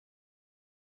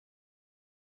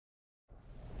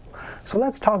So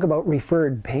let's talk about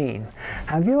referred pain.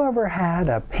 Have you ever had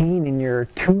a pain in your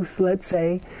tooth, let's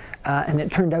say, and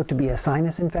it turned out to be a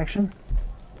sinus infection?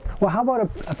 Well, how about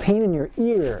a pain in your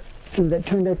ear that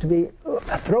turned out to be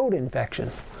a throat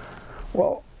infection?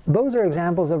 Well, those are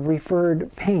examples of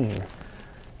referred pain.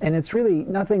 And it's really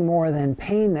nothing more than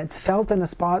pain that's felt in a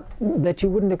spot that you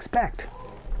wouldn't expect.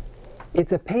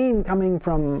 It's a pain coming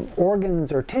from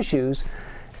organs or tissues,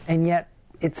 and yet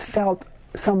it's felt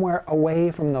somewhere away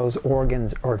from those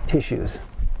organs or tissues.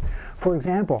 For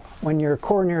example, when your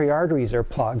coronary arteries are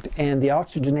plugged and the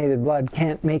oxygenated blood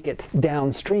can't make it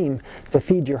downstream to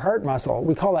feed your heart muscle,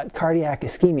 we call that cardiac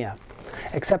ischemia.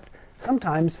 Except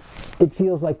sometimes it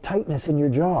feels like tightness in your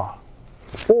jaw,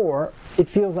 or it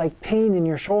feels like pain in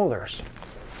your shoulders.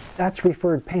 That's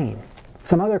referred pain.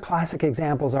 Some other classic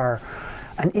examples are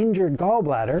an injured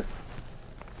gallbladder,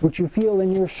 which you feel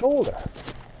in your shoulder,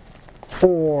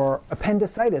 or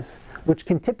appendicitis, which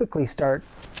can typically start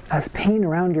as pain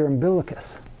around your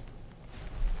umbilicus.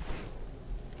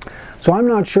 So I'm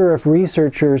not sure if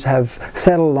researchers have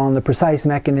settled on the precise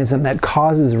mechanism that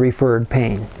causes referred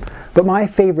pain, but my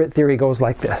favorite theory goes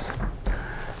like this.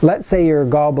 Let's say your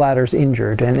gallbladder's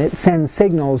injured and it sends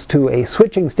signals to a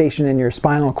switching station in your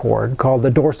spinal cord called the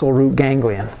dorsal root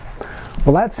ganglion.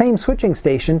 Well, that same switching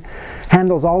station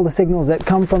handles all the signals that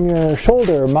come from your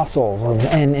shoulder muscles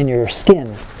and your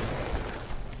skin.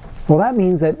 Well, that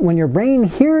means that when your brain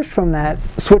hears from that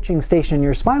switching station in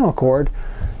your spinal cord,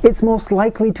 it's most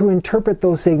likely to interpret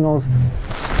those signals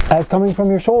as coming from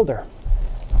your shoulder.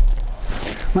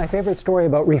 My favorite story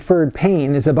about referred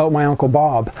pain is about my Uncle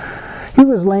Bob. He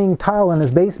was laying tile in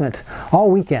his basement all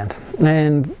weekend,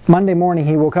 and Monday morning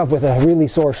he woke up with a really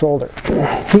sore shoulder.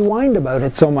 He whined about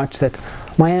it so much that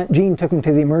my Aunt Jean took him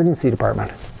to the emergency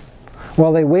department.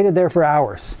 Well, they waited there for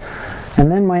hours,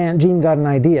 and then my Aunt Jean got an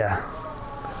idea.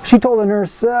 She told the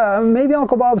nurse, maybe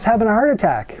Uncle Bob's having a heart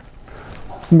attack.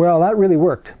 Well, that really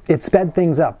worked. It sped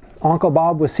things up. Uncle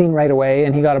Bob was seen right away,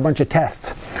 and he got a bunch of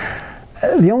tests.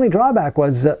 The only drawback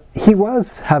was he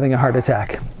was having a heart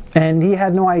attack, and he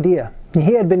had no idea.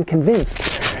 He had been convinced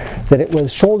that it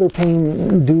was shoulder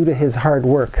pain due to his hard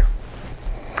work.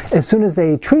 As soon as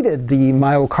they treated the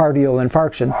myocardial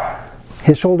infarction,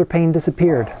 his shoulder pain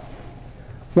disappeared.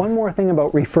 One more thing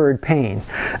about referred pain,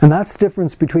 and that's the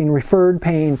difference between referred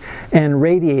pain and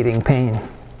radiating pain.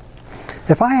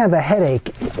 If I have a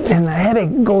headache and the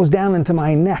headache goes down into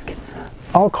my neck,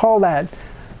 I'll call that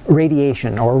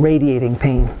radiation or radiating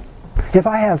pain. If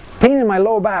I have pain in my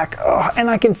low back and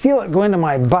I can feel it go into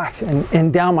my butt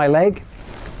and down my leg,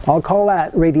 I'll call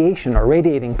that radiation or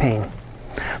radiating pain.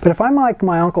 But if I'm like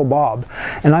my Uncle Bob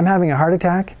and I'm having a heart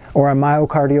attack or a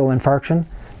myocardial infarction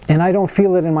and I don't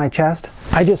feel it in my chest,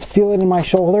 I just feel it in my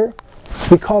shoulder,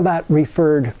 we call that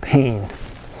referred pain.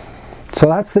 So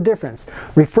that's the difference.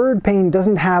 Referred pain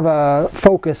doesn't have a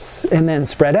focus and then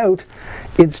spread out.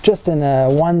 It's just in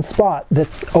one spot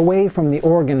that's away from the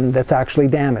organ that's actually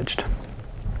damaged.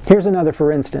 Here's another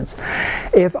for instance.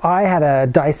 If I had a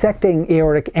dissecting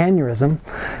aortic aneurysm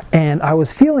and I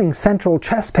was feeling central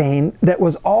chest pain that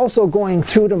was also going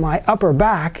through to my upper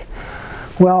back,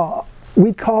 well,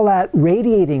 we'd call that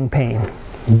radiating pain.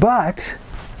 But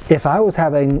if I was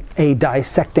having a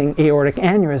dissecting aortic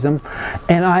aneurysm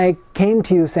and I came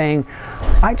to you saying,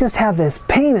 I just have this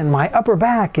pain in my upper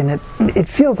back and it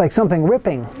feels like something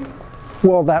ripping,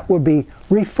 well, that would be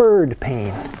referred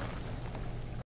pain.